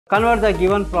Convert the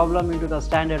given problem into the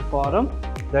standard form,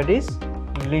 that is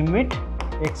limit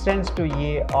extends to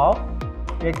a of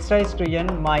x raised to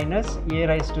n minus a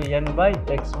raised to n by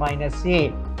x minus a.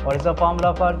 What is the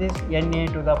formula for this? Na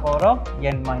to the power of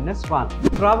n minus 1.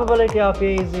 Probability of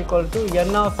a is equal to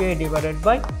n of a divided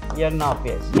by n of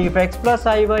a. If x plus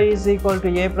iy is equal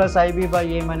to a plus ib by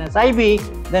a minus ib,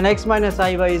 then x minus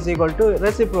iy is equal to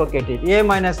reciprocate it, a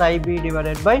minus ib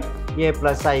divided by a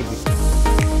plus ib.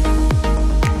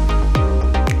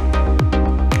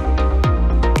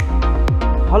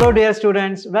 Hello dear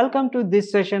students, welcome to this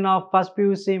session of first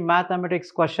PUC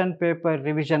Mathematics question paper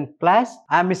revision class.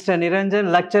 I am Mr.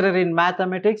 Niranjan, lecturer in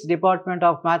Mathematics, Department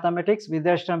of Mathematics,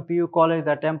 Vidhyaashram PU College,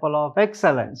 the Temple of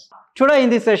Excellence. Today in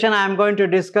this session I am going to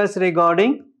discuss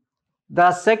regarding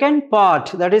the second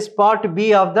part, that is part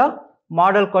B of the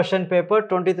model question paper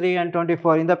 23 and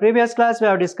 24. In the previous class we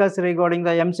have discussed regarding the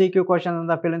MCQ questions and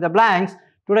the fill in the blanks.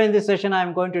 Today in this session I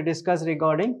am going to discuss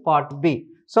regarding part B.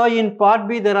 So in part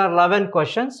B there are 11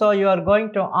 questions. So you are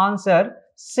going to answer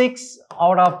 6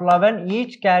 out of 11.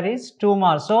 Each carries 2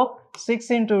 marks. So 6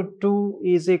 into 2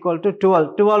 is equal to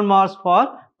 12. 12 marks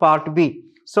for part B.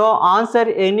 So answer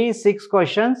any 6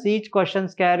 questions. Each question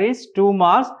carries 2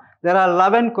 marks. There are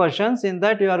 11 questions. In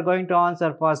that you are going to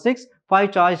answer for 6.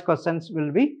 5 choice questions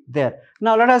will be there.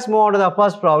 Now let us move on to the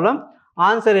first problem.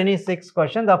 Answer any 6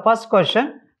 questions. The first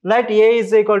question, let A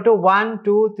is equal to 1,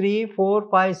 2, 3, 4,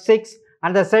 5, 6.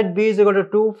 And the set B is equal to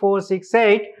 2, 4, 6,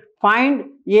 8. Find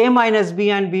A minus B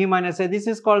and B minus A. This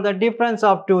is called the difference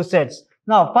of two sets.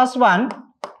 Now, first one,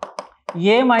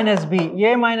 A minus B.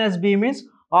 A minus B means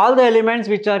all the elements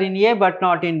which are in A but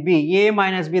not in B. A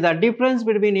minus B. The difference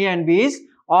between A and B is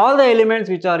all the elements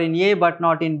which are in A but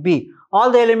not in B.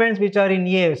 All the elements which are in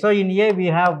A. So, in A we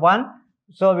have 1.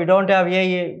 So, we don't have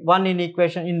A 1 in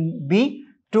equation. In B,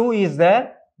 2 is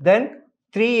there. Then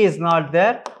 3 is not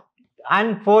there.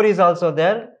 And 4 is also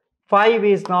there, 5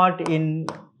 is not in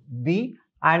B,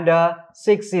 and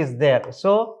 6 is there.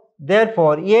 So,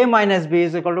 therefore, A minus B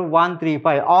is equal to 1, 3,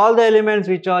 5. All the elements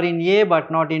which are in A but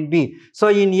not in B. So,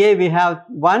 in A we have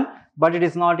 1, but it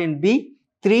is not in B,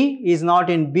 3 is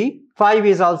not in B, 5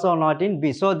 is also not in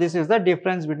B. So, this is the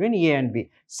difference between A and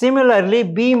B. Similarly,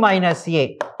 B minus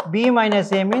A. B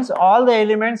minus A means all the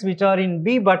elements which are in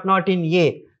B but not in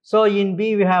A. So, in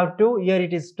B we have 2, here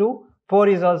it is 2. 4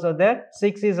 is also there,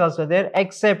 6 is also there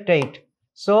except 8.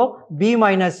 So, B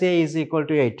minus A is equal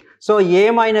to 8. So,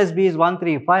 A minus B is 1,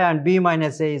 3, 5 and B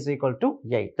minus A is equal to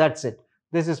 8. That's it.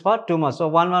 This is for 2 marks. So,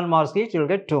 1 marks each, you will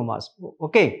get 2 marks.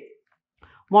 Okay.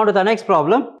 Move on to the next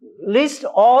problem. List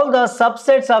all the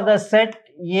subsets of the set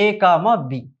A comma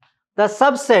B. The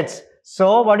subsets.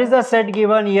 So, what is the set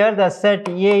given here? The set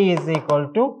A is equal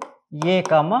to A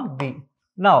comma B.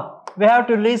 Now, we have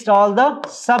to list all the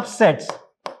subsets.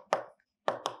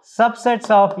 Subsets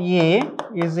of A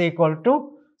is equal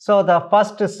to, so the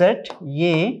first set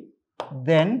A,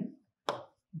 then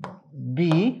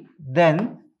B,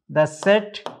 then the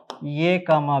set A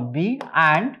comma B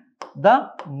and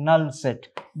the null set.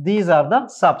 These are the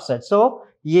subsets. So,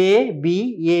 A,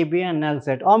 B and null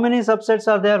set. How many subsets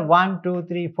are there? 1, 2,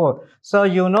 3, 4. So,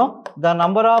 you know the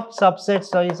number of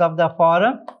subsets is of the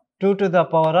form 2 to the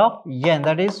power of n.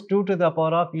 That is 2 to the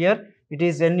power of here. It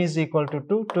is n is equal to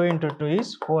 2, 2 into 2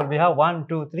 is 4, we have 1,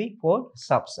 2, 3, 4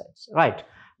 subsets, right.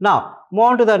 Now, move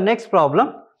on to the next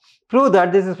problem. Prove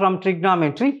that, this is from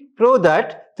trigonometry, prove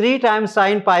that 3 times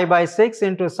sine pi by 6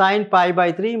 into sine pi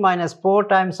by 3 minus 4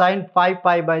 times sine 5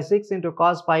 pi by 6 into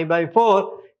cos pi by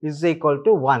 4 is equal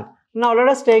to 1. Now, let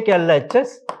us take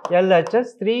LHS,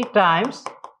 3 times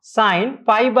sine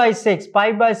pi by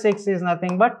 6 is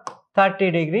nothing but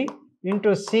 30 degree into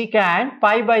secant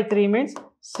pi by 3 means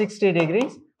 60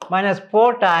 degrees minus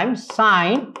 4 times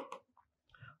sine,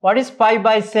 what is pi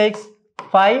by 6?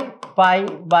 5 pi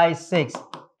by 6.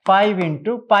 5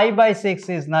 into pi by 6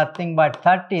 is nothing but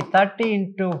 30. 30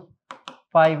 into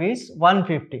 5 is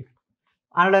 150.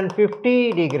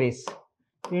 150 degrees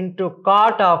into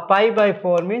cot of pi by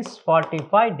 4 means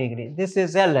 45 degrees. This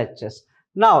is LHS.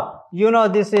 Now, you know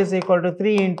this is equal to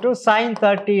 3 into sine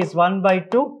 30 is 1 by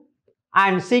 2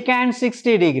 and secant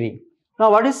 60 degree. Now,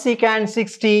 what is secant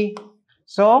 60?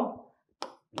 So,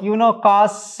 you know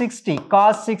cos 60.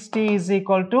 Cos 60 is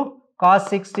equal to, cos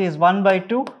 60 is 1 by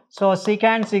 2. So,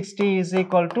 secant 60 is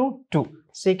equal to 2.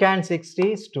 Secant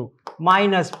 60 is 2.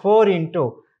 Minus 4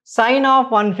 into sine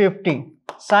of 150.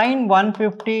 Sine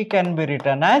 150 can be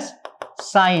written as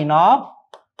sine of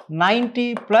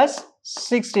 90 plus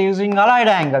 60 using allied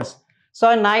angles. So,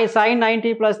 sine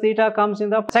 90 plus theta comes in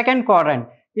the second quadrant.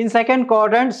 In second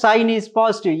quadrant, sine is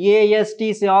positive. A, S,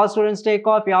 T, say all students take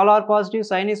off. All are positive.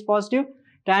 Sine is positive.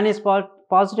 Tan is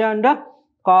positive and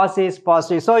cos is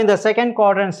positive. So in the second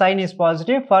quadrant sine is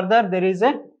positive. Further there is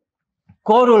a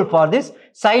co-rule for this.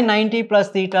 Sin 90 plus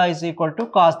theta is equal to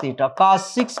cos theta.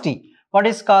 Cos 60. What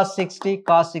is cos 60?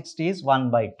 Cos 60 is 1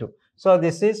 by 2. So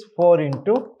this is 4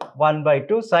 into 1 by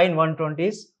 2. Sin 120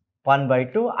 is 1 by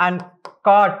 2. And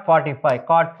cot 45.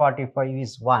 Cot 45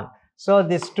 is 1. So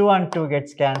this 2 and 2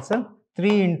 gets cancelled.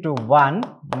 3 into 1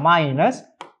 minus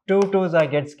 2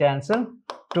 2s gets cancelled.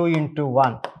 2 into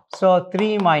 1. So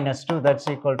 3 minus 2, that's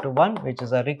equal to 1, which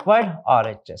is a required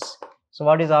RHS. So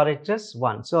what is RHS?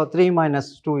 1. So 3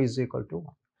 minus 2 is equal to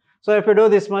 1. So if you do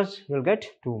this much, you will get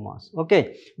 2 marks.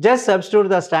 Okay. Just substitute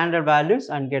the standard values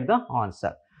and get the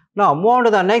answer. Now move on to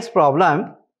the next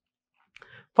problem.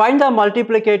 Find the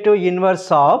multiplicative inverse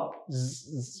of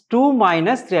 2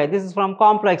 minus 3i. This is from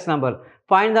complex number.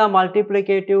 Find the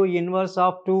multiplicative inverse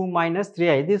of 2 minus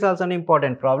 3i. This is also an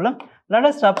important problem. Let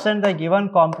us represent the given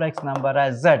complex number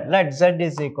as z. Let z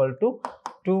is equal to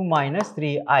 2 minus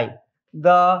 3i.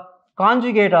 The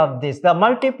conjugate of this, the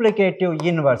multiplicative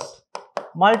inverse,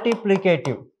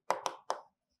 multiplicative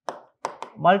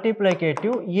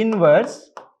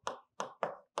inverse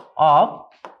of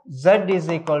z is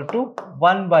equal to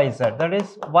 1 by z, that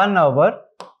is 1 over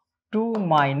 2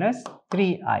 minus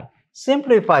 3i.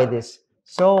 Simplify this.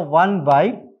 So 1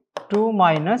 by 2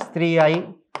 minus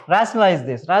 3i, rationalize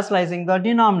this, rationalizing the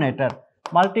denominator,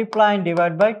 multiply and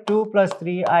divide by 2 plus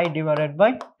 3i divided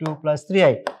by 2 plus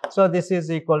 3i. So this is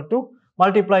equal to,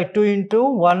 multiply 2 into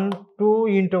 1, 2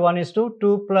 into 1 is 2,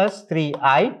 2 plus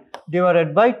 3i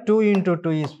divided by 2 into 2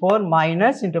 is 4,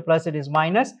 minus into plus it is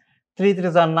minus, 3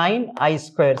 3s are 9, I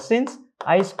square. Since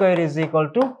I square is equal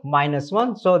to minus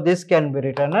 1, so this can be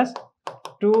written as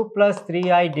 2 plus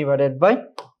 3i divided by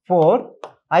 4,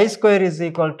 I square is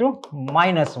equal to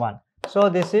minus 1. So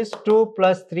this is 2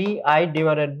 plus 3i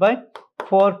divided by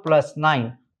 4 plus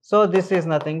 9. So this is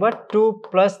nothing but 2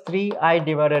 plus 3i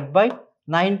divided by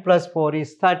 9 plus 4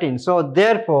 is 13. So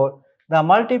therefore the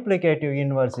multiplicative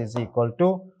inverse is equal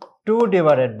to 2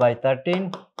 divided by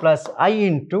 13 plus I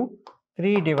into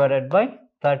 3 divided by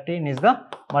 13 is the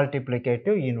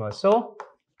multiplicative inverse. So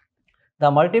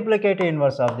the multiplicative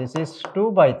inverse of this is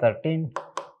 2 by 13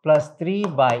 plus 3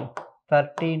 by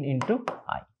 13 into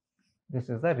I. This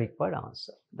is the required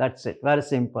answer. That's it. Very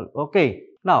simple. Okay.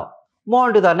 Now move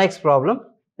on to the next problem.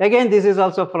 Again, this is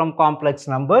also from complex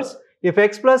numbers. If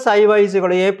x plus iy is equal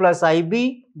to a plus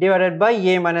ib divided by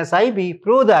a minus ib,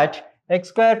 prove that x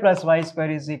square plus y square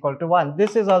is equal to 1.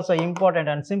 This is also important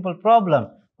and simple problem.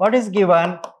 What is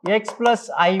given? X plus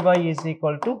iy is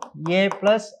equal to a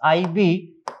plus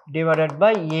ib divided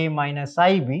by a minus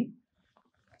ib.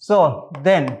 So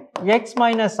then x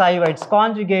minus iy, its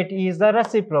conjugate is the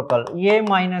reciprocal, a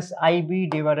minus ib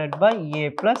divided by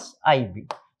a plus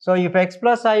ib. So if x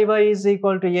plus iy is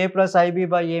equal to a plus ib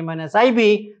by a minus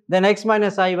ib, then x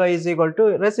minus iy is equal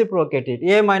to reciprocate it,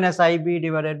 a minus ib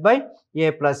divided by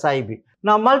a plus ib.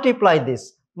 Now multiply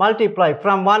this, multiply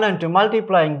from 1 and 2,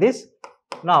 multiplying this.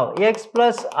 Now x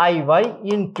plus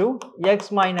iy into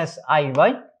x minus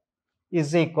iy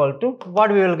is equal to,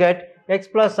 what we will get? X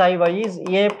plus iy is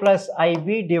a plus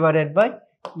ib divided by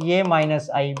a minus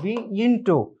ib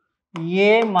into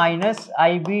a minus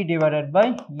ib divided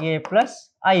by a plus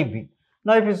ib.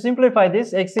 Now if you simplify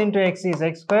this, x into x is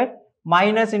x square,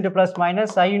 minus into plus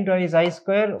minus, I into I is I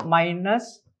square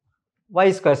minus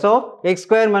y square. So x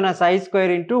square minus I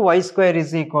square into y square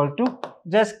is equal to,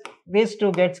 just these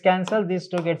two gets cancelled, these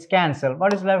two gets cancelled.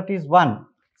 What is left is 1.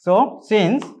 So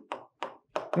since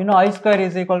we know I square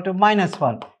is equal to minus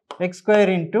 1, x square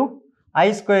into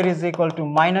I square is equal to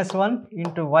minus 1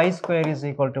 into y square is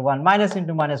equal to 1, minus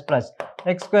into minus plus,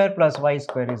 x square plus y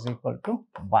square is equal to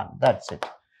 1. That's it.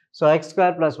 So x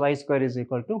square plus y square is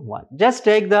equal to 1. Just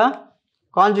take the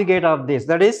conjugate of this,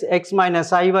 that is x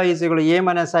minus iy is equal to a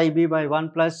minus ib by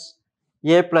 1 plus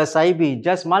a plus ib.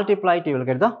 Just multiply it, you will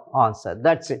get the answer.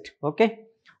 That's it. Okay.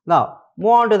 Now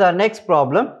move on to the next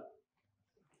problem.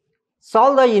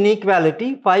 Solve the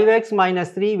inequality 5x minus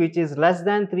 3 which is less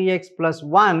than 3x plus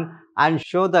 1 and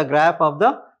show the graph of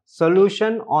the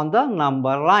solution on the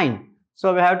number line.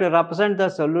 So we have to represent the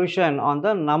solution on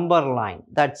the number line.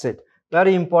 That's it.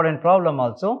 Very important problem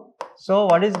also. So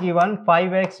what is given?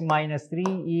 5x minus 3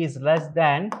 is less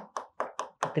than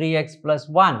 3x plus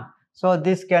 1. So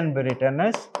this can be written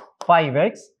as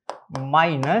 5x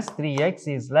minus 3x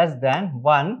is less than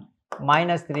 1,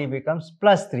 minus 3 becomes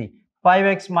plus 3.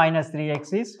 5x minus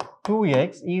 3x is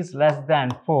 2x is less than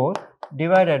 4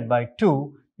 divided by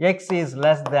 2, x is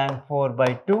less than 4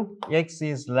 by 2, x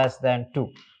is less than 2.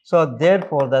 So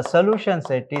therefore the solution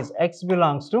set is x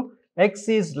belongs to x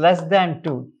is less than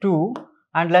 2, 2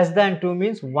 and less than 2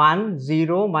 means 1,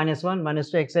 0, minus 1,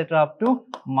 minus 2, etc. up to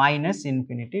minus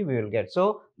infinity we will get.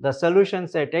 So, the solution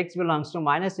set x belongs to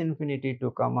minus infinity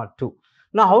to comma 2.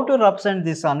 Now, how to represent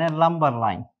this on a number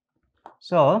line?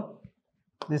 So,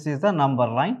 this is the number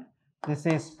line. This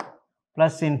is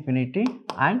plus infinity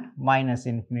and minus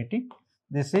infinity.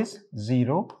 This is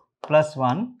 0, plus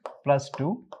 1, plus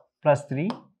 2, plus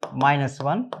 3, minus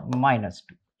 1, minus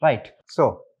 2, right.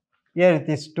 So, here it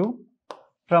is 2.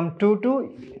 From 2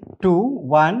 to 2,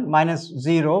 1, minus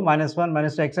 0, minus 1,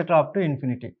 minus 2, etc. up to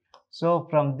infinity. So,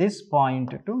 from this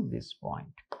point to this point.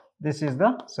 This is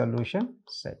the solution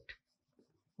set.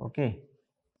 Okay.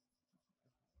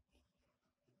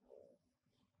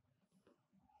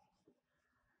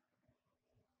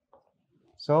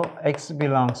 So, x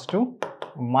belongs to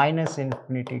minus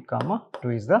infinity comma 2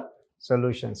 is the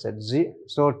solution set.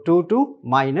 So, 2 to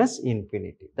minus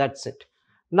infinity, that is it.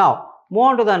 Now, move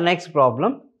on to the next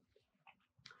problem.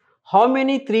 How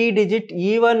many 3-digit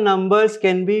even numbers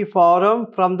can be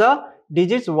formed from the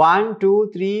digits 1,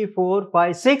 2, 3, 4,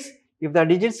 5, 6 if the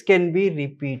digits can be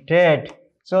repeated?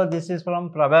 So, this is from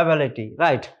probability,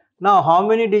 right. Now, how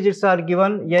many digits are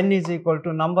given? N is equal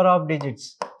to number of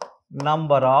digits.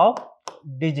 Number of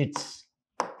digits.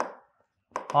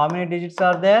 How many digits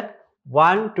are there?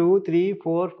 1, 2, 3,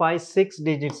 4, 5, 6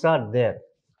 digits are there.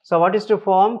 So, what is to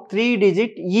form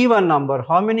 3-digit even number?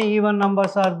 How many even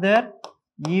numbers are there?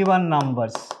 Even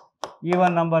numbers.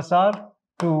 Even numbers are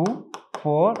 2,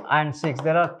 4 and 6.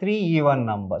 There are 3 even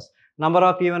numbers. Number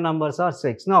of even numbers are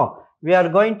 6. Now, we are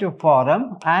going to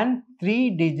form an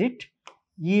 3-digit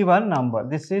even number.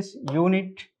 This is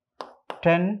unit,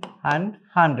 10 and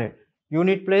 100.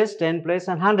 Unit place, 10 place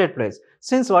and 100 place.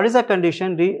 Since what is the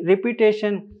condition?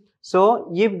 Repetition.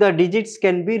 So, if the digits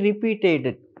can be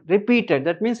repeated,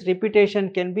 that means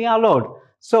repetition can be allowed.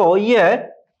 So, here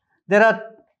there are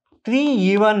 3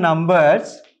 even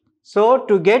numbers. So,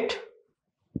 to get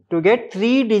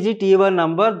 3-digit even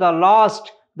number,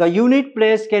 the unit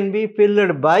place can be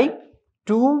filled by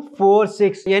 2, 4,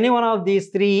 6. Any one of these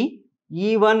 3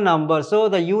 even numbers. So,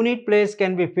 the unit place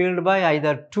can be filled by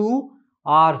either 2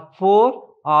 or 4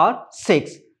 or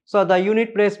 6. So, the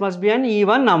unit place must be an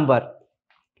even number.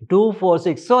 2, 4,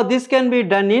 6. So, this can be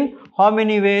done in how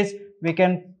many ways? We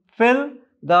can fill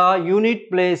the unit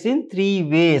place in 3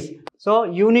 ways. So,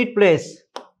 unit place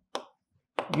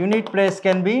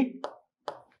can be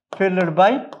filled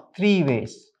by 3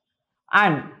 ways.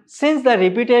 And since the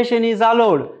repetition is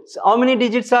allowed, so how many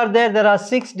digits are there? There are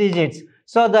 6 digits.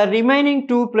 So, the remaining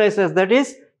 2 places, that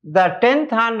is the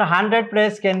 10th and 100th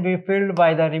place, can be filled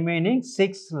by the remaining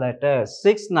 6 letters,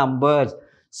 6 numbers.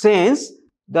 Since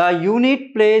the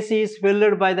unit place is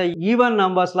filled by the even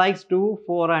numbers like 2,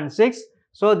 4 and 6.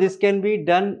 So, this can be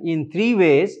done in 3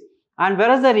 ways. And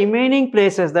whereas the remaining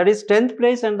places, that is 10th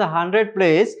place and the 100th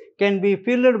place, can be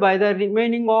filled by the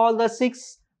remaining all the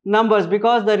 6 numbers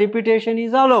because the repetition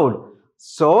is allowed.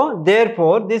 So,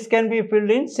 therefore, this can be filled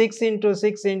in 6 into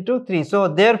 6 into 3. So,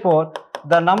 therefore,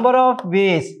 the number of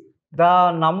ways,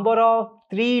 the number of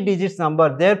 3 digits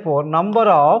number, therefore, number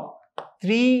of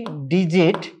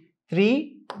 3-digit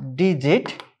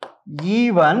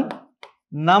even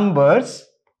numbers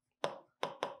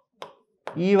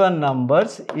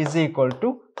is equal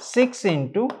to 6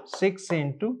 into 6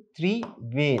 into 3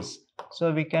 ways.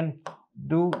 So, we can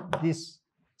do this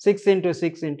 6 into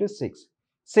 6 into 6.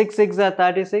 6 6 are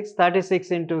 36,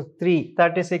 36 into 3,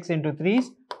 36 into 3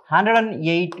 is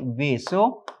 108 ways.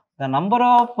 So, the number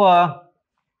of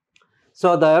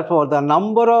therefore, the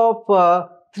number of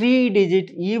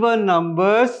 3-digit even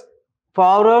numbers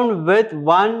formed with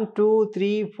 1, 2,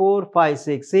 3, 4, 5,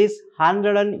 6 is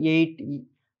 108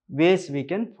 ways we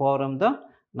can form the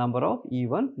number of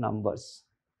even numbers,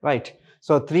 right.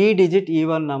 So, 3-digit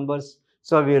even numbers.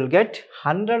 So, we will get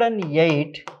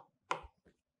 108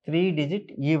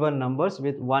 3-digit even numbers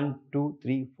with 1, 2,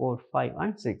 3, 4, 5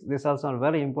 and 6. This is also a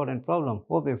very important problem.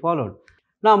 Hope you followed.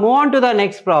 Now, move on to the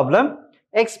next problem.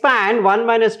 Expand 1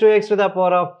 minus 2x to the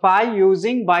power of 5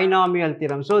 using binomial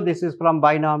theorem. So, this is from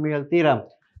binomial theorem.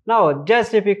 Now,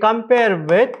 just if you compare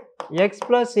with x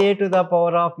plus a to the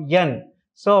power of n.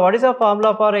 So, what is the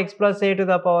formula for x plus a to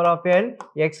the power of n?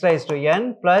 X raised to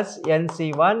n plus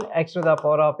nc1 x to the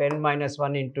power of n minus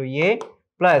 1 into a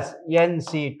plus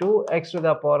nc2 x to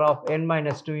the power of n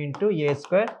minus 2 into a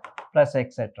square plus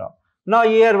etc. Now,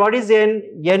 here what is n?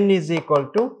 N is equal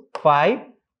to 5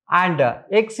 and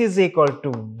x is equal to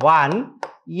 1,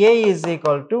 a is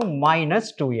equal to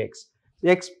minus 2x.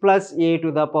 X plus a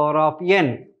to the power of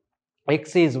n.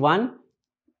 X is 1,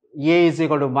 a is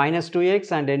equal to minus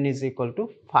 2x and n is equal to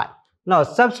 5. Now,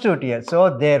 substitute here.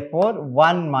 So, therefore,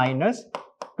 1 minus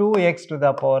 2x to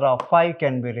the power of 5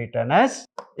 can be written as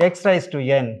x raised to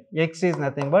n. X is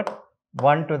nothing but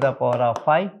 1 to the power of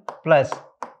 5 plus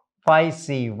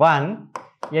 5c1.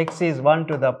 X is 1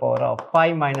 to the power of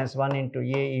 5 minus 1 into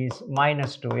a is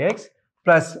minus 2x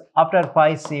plus after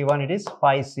 5c1 it is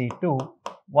 5c2.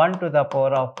 1 to the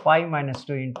power of 5 minus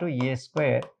 2 into a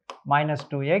square minus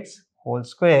 2x whole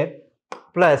square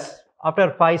plus after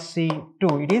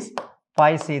 5c2 it is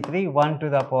 5c3. 1 to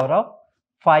the power of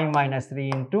 5 minus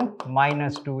 3 into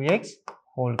minus 2x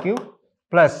whole cube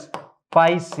plus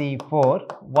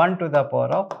 5c4. 1 to the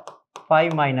power of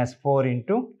 5 minus 4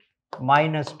 into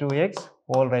minus 2x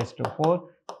whole raised to 4,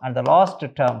 and the last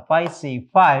term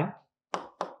 5c5.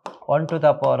 1 to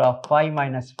the power of 5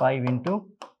 minus 5 into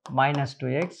minus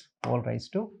 2x whole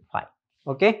raised to 5.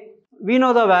 Okay. We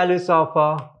know the values of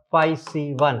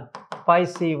 5c1.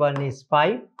 5c1 is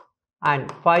 5 and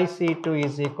 5c2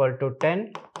 is equal to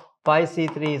 10.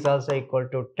 5c3 is also equal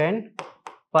to 10.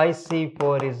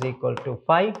 5c4 is equal to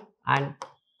 5 and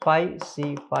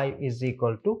 5c5 is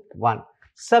equal to 1.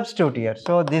 Substitute here.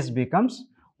 So this becomes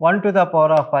 1 to the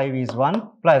power of 5 is 1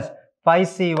 plus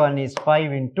 5c1 is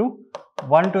 5 into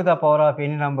 1 to the power of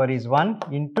any number is 1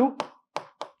 into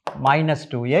minus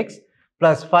 2x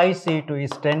plus 5c2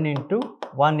 is 10 into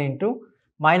 1 into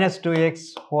minus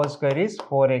 2x whole square is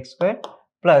 4x square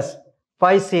plus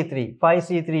 5c3.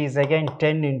 5c3 is again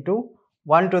 10 into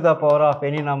 1 to the power of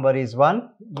any number is 1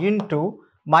 into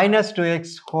minus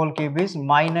 2x whole cube is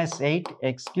minus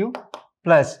 8x cube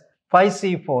plus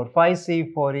 5c4.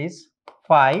 5c4 is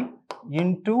 5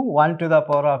 into 1 to the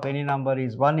power of any number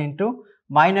is 1 into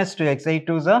minus 2x. 8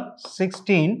 to the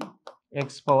 16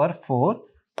 x power 4,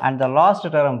 and the last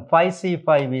term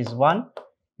 5c5 is 1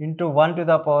 into 1 to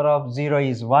the power of 0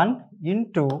 is 1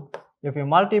 into, if you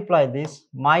multiply this,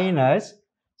 minus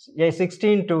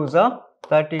 16 to the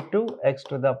 32 x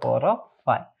to the power of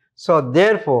 5. So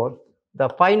therefore the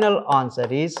final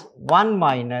answer is 1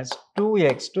 minus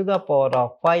 2x to the power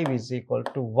of 5 is equal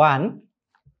to 1.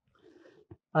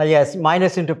 Yes,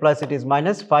 minus into plus it is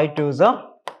minus. 5 to the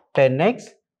 10x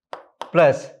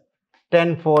plus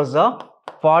 10 4 the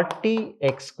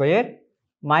 40x square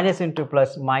minus into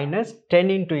plus minus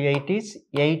 10 into 8 is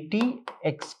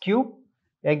 80x cube.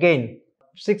 Again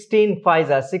 16 5s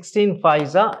are 16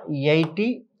 5s are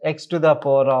 80 x to the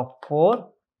power of 4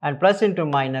 and plus into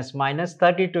minus minus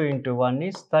 32 into 1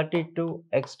 is 32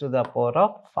 x to the power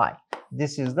of 5.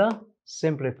 This is the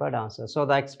simplified answer. So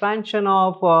the expansion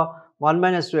of 1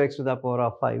 minus 2x to the power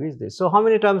of 5 is this. So how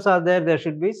many terms are there? There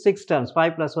should be 6 terms.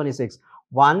 5 plus 1 is 6.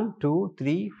 1, 2,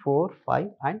 3, 4, 5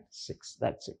 and 6.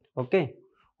 That's it. Okay.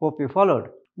 Hope you followed.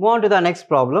 Move on to the next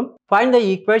problem. Find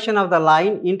the equation of the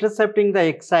line intercepting the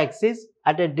x-axis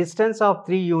at a distance of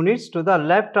 3 units to the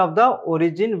left of the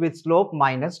origin with slope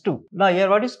minus 2. Now here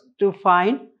what is to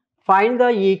find? Find the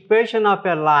equation of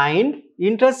a line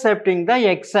intercepting the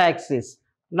x-axis.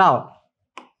 Now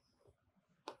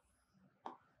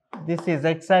this is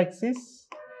x-axis,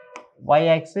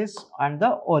 y-axis and the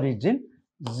origin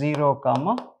 0,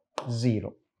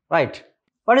 0. Right.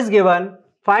 What is given?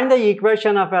 Find the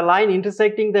equation of a line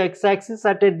intersecting the x-axis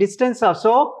at a distance of,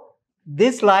 so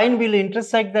this line will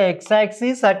intersect the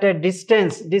x-axis at a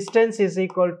distance. Distance is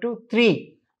equal to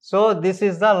 3. So this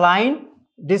is the line.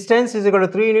 Distance is equal to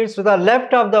 3 units to the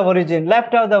left of the origin.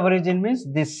 Left of the origin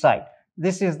means this side.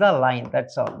 This is the line.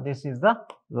 That's all. This is the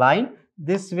line.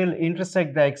 This will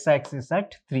intersect the x-axis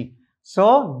at 3.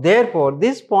 So therefore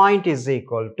this point is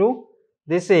equal to,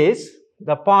 this is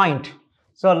the point.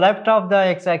 So left of the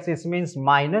x-axis means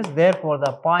minus, therefore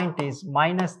the point is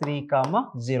minus 3,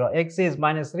 0. X is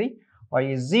minus 3, y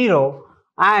is 0,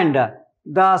 and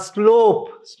the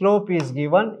slope is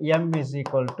given, m is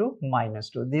equal to minus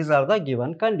 2. These are the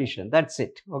given condition. That's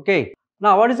it. Okay.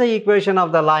 Now what is the equation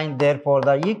of the line? Therefore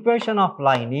the equation of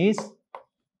line is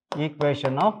y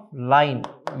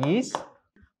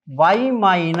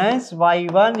minus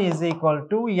y1 is equal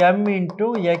to m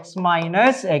into x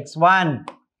minus x1.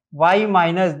 Y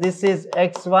minus, this is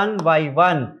x1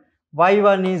 y1.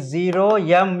 Y1 is 0,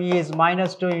 m is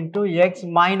minus 2 into x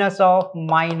minus of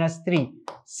minus 3.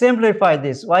 Simplify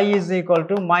this. Y is equal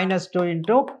to minus 2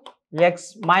 into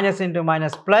x minus into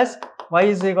minus plus. Y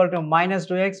is equal to minus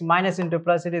 2x minus into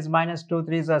plus, it is minus 2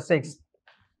 3s are 6.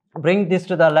 Bring this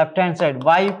to the left hand side.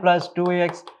 Y plus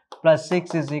 2x plus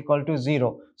 6 is equal to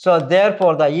 0. So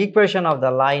therefore the equation of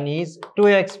the line is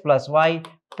 2x plus y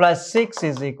plus 6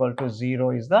 is equal to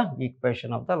 0 is the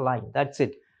equation of the line. That's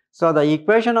it. So the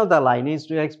equation of the line is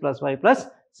 2x plus y plus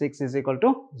 6 is equal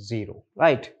to 0.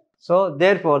 Right. So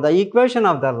therefore the equation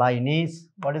of the line is,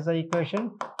 what is the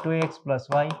equation? 2x plus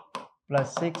y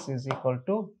plus 6 is equal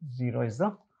to 0 is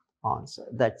the answer.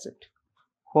 That's it.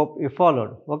 Hope you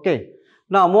followed. Okay.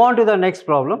 Now move on to the next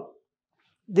problem.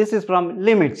 This is from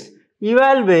limits.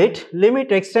 Evaluate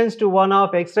limit extends to 1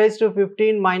 of x raised to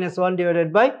 15 minus 1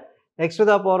 divided by x to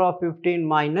the power of 15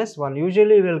 minus 1.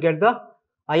 Usually we will get the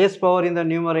highest power in the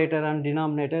numerator and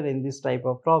denominator in this type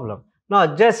of problem.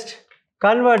 Now just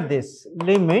convert this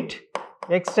limit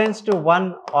extends to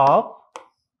 1 of,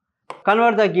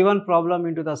 convert the given problem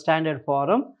into the standard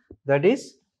form, that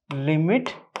is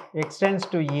limit extends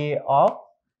to a of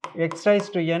x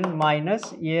raised to n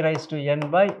minus a raised to n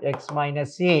by x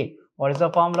minus a. What is the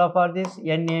formula for this?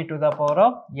 Na to the power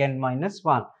of n minus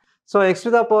 1. So x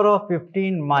to the power of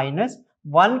 15 minus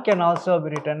 1 can also be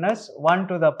written as 1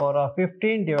 to the power of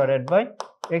 15 divided by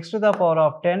x to the power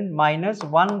of 10 minus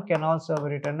 1 can also be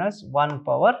written as 1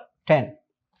 power 10.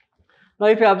 Now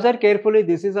if you observe carefully,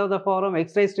 this is of the form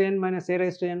x raised to n minus a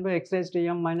raised to n by x raised to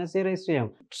m minus a raised to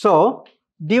m. So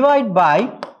divide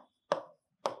by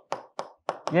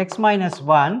x minus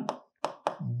 1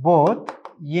 both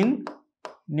in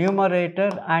numerator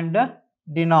and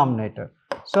denominator.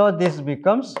 So this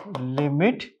becomes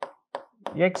limit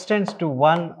x tends to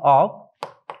 1 of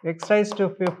x raised to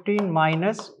 15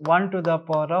 minus 1 to the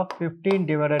power of 15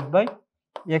 divided by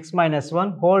x minus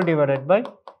 1 whole divided by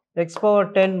x power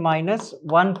 10 minus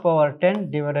 1 power 10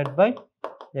 divided by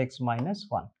x minus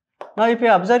 1. Now if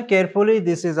you observe carefully,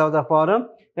 this is of the form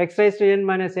x raised to n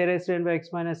minus a raised to n by x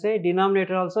minus a,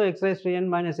 denominator also x raised to n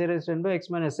minus a raised to n by x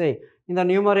minus a. In the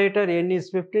numerator n is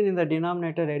 15, in the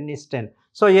denominator n is 10.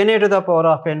 So na to the power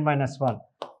of n minus 1,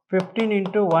 15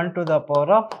 into 1 to the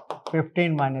power of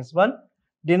 15 minus 1,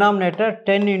 denominator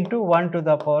 10 into 1 to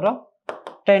the power of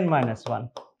 10 minus 1,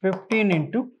 15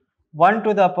 into 1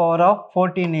 to the power of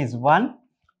 14 is 1,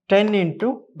 10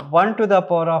 into 1 to the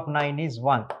power of 9 is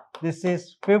 1. This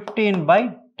is 15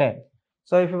 by 10.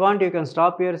 So if you want, you can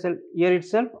stop here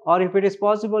itself, or if it is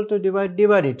possible to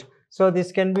divide it. So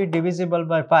this can be divisible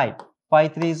by 5.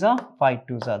 5 3s are 5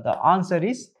 2s are. The answer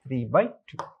is 3 by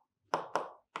 2.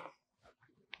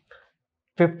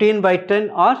 15 by 10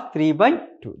 or 3 by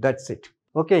 2. That's it.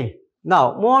 Okay.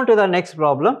 Now move on to the next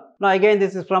problem. Now again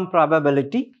this is from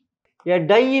probability. A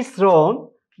die is thrown.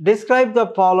 Describe the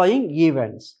following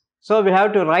events. So we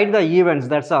have to write the events.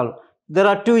 That's all. There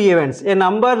are two events. A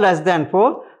number less than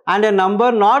 4 and a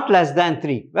number not less than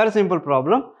 3. Very simple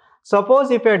problem. Suppose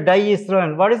if a die is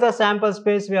thrown, what is the sample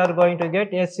space we are going to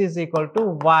get? S is equal to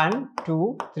 1,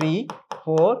 2, 3,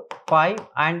 4, 5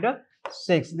 and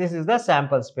 6. This is the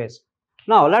sample space.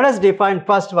 Now let us define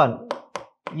first one.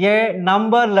 A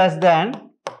number less than,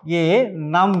 a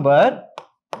number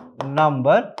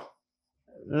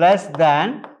less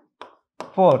than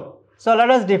 4. So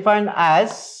let us define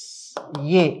as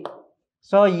A.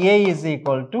 So A is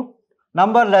equal to,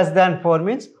 number less than 4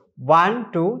 means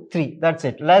 1, 2, 3. That's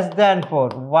it. Less than 4.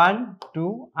 1,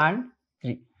 2 and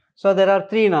 3. So there are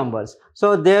 3 numbers.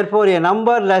 So therefore a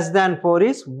number less than 4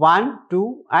 is 1,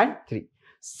 2 and 3.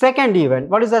 Second event.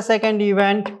 What is the second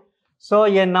event? So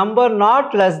a number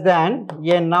not less than,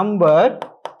 a number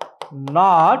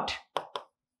not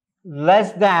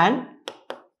less than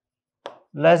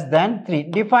 3.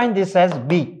 Define this as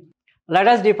B. Let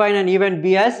us define an event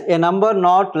B as a number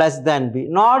not less than B.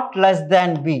 Not less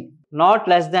than B. Not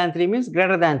less than 3 means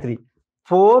greater than 3.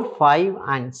 4, 5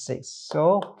 and 6.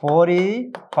 So 4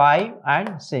 is 5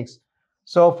 and 6.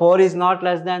 So 4 is not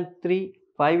less than 3.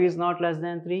 5 is not less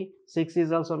than 3. 6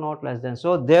 is also not less than.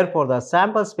 So therefore the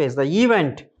sample space, the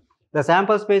event, the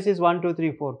sample space is 1, 2,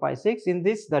 3, 4, 5, 6. In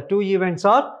this the two events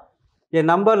are a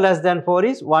number less than 4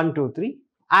 is 1, 2, 3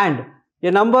 and a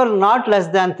number not less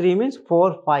than 3 means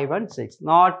 4, 5 and 6.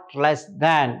 Not less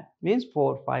than means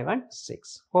 4, 5 and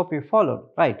 6. Hope you followed.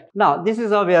 Right. Now this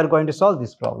is how we are going to solve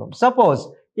this problem. Suppose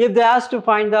if they ask to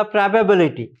find the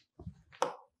probability.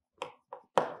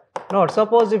 Note,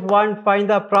 suppose if one find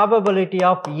the probability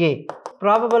of A.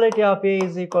 Probability of A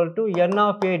is equal to n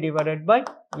of A divided by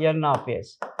n of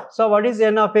S. So what is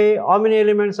n of A? How many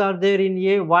elements are there in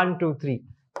A? 1, 2, 3.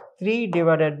 3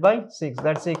 divided by 6.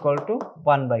 That's equal to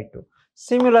 1 by 2.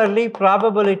 Similarly,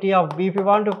 probability of B. If you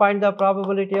want to find the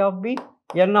probability of B,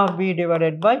 n of B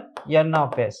divided by n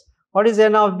of S. What is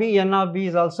n of B? N of B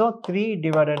is also 3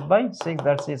 divided by 6.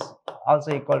 That is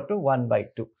also equal to 1 by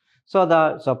 2.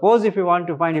 So suppose if you want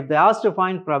to find, if they ask to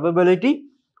find probability,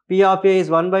 P of A is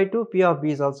 1 by 2, P of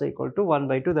B is also equal to 1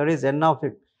 by 2. That is n of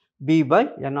B by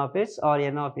n of S or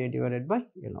n of A divided by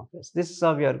n of S. This is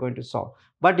how we are going to solve.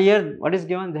 But here what is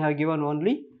given? They have given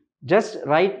only just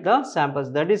write the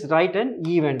samples, that is write an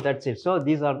event, that's it. So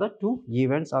these are the two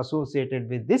events associated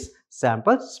with this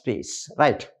sample space,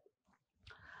 right?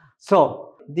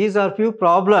 So these are few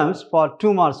problems for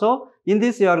 2 marks. So In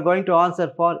this, you are going to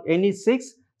answer for any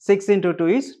 6. 6 into 2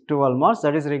 is 12 marks.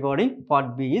 That is regarding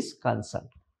part B is concerned.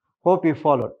 Hope you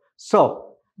followed.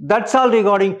 So, that's all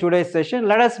regarding today's session.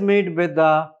 Let us meet with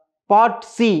the part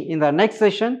C in the next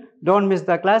session. Don't miss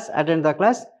the class. Attend the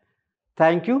class.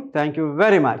 Thank you. Thank you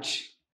very much.